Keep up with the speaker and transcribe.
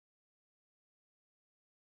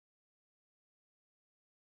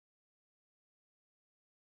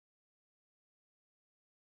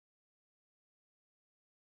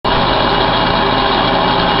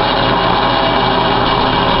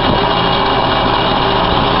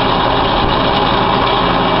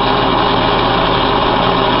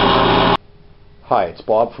Hi, it's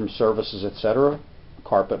Bob from Services Etcetera,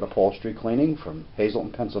 carpet and upholstery cleaning from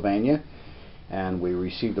Hazleton, Pennsylvania, and we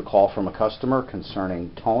received a call from a customer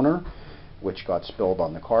concerning toner which got spilled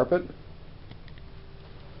on the carpet.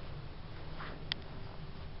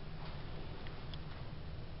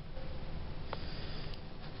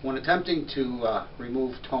 When attempting to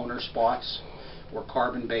remove toner spots or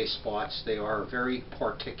carbon-based spots, they are very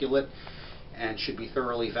particulate and should be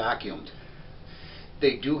thoroughly vacuumed.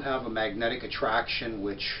 They do have a magnetic attraction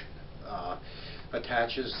which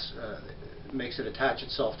makes it attach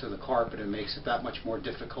itself to the carpet and makes it that much more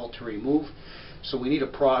difficult to remove. So we need a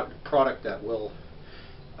product that will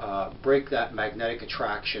break that magnetic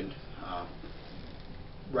attraction.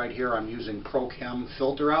 Right here I'm using ProChem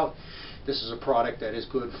Filter Out. This is a product that is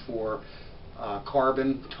good for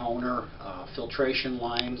carbon, toner, filtration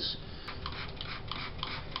lines.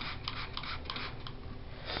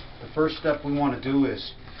 The first step we want to do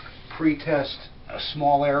is pre-test a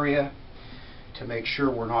small area to make sure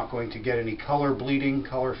we're not going to get any color bleeding,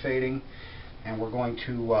 color fading, and we're going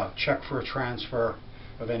to check for a transfer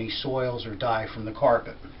of any soils or dye from the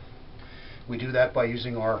carpet. We do that by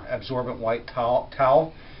using our absorbent white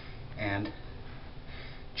towel and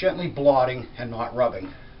gently blotting and not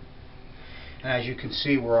rubbing. And as you can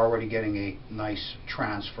see, we're already getting a nice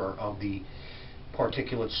transfer of the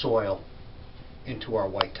particulate soil into our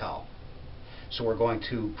white towel. So we're going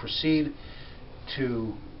to proceed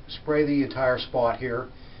to spray the entire spot here,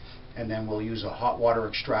 and then we'll use a hot water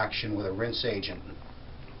extraction with a rinse agent.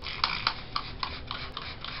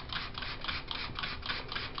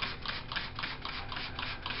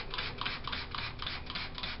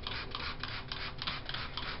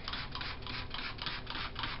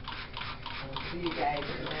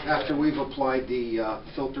 After we've applied the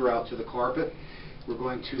filter out to the carpet, we're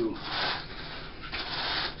going to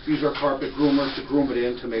use our carpet groomer to groom it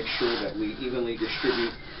in to make sure that we evenly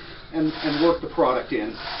distribute and work the product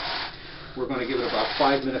in. We're going to give it about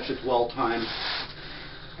 5 minutes of dwell time,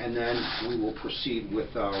 and then we will proceed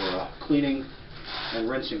with our cleaning and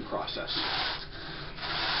rinsing process.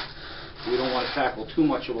 We don't want to tackle too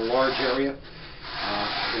much of a large area.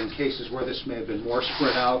 In cases where this may have been more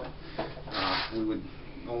spread out, we would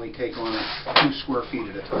only take on 2 square feet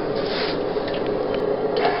at a time.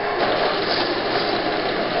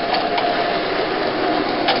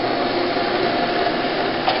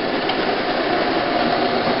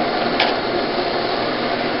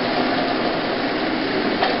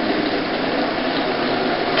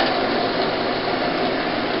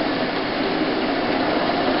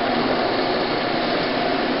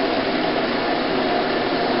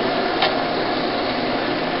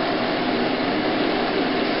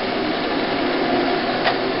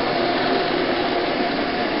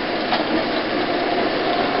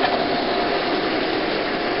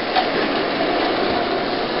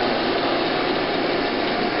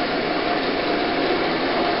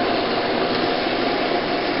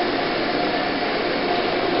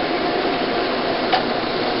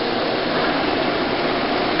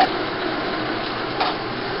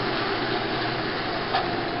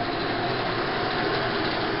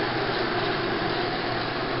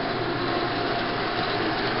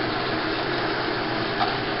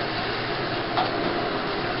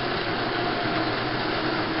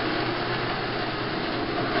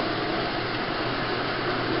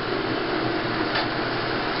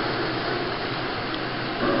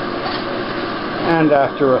 And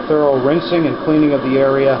after a thorough rinsing and cleaning of the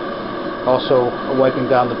area, also wiping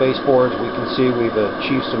down the baseboards, we can see we've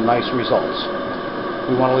achieved some nice results.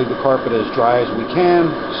 We want to leave the carpet as dry as we can,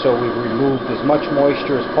 so we've removed as much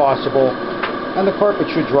moisture as possible, and the carpet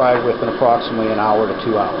should dry within approximately an hour to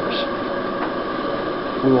 2 hours.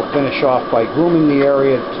 We will finish off by grooming the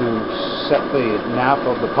area to set the nap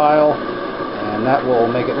of the pile, and that will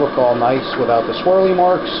make it look all nice without the swirly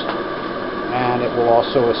marks, and it will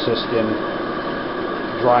also assist in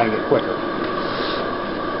drying it quicker.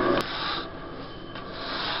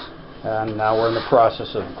 And now we're in the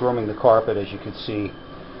process of grooming the carpet. As you can see,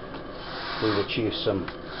 we've achieved some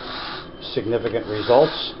significant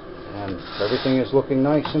results, and everything is looking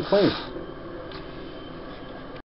nice and clean.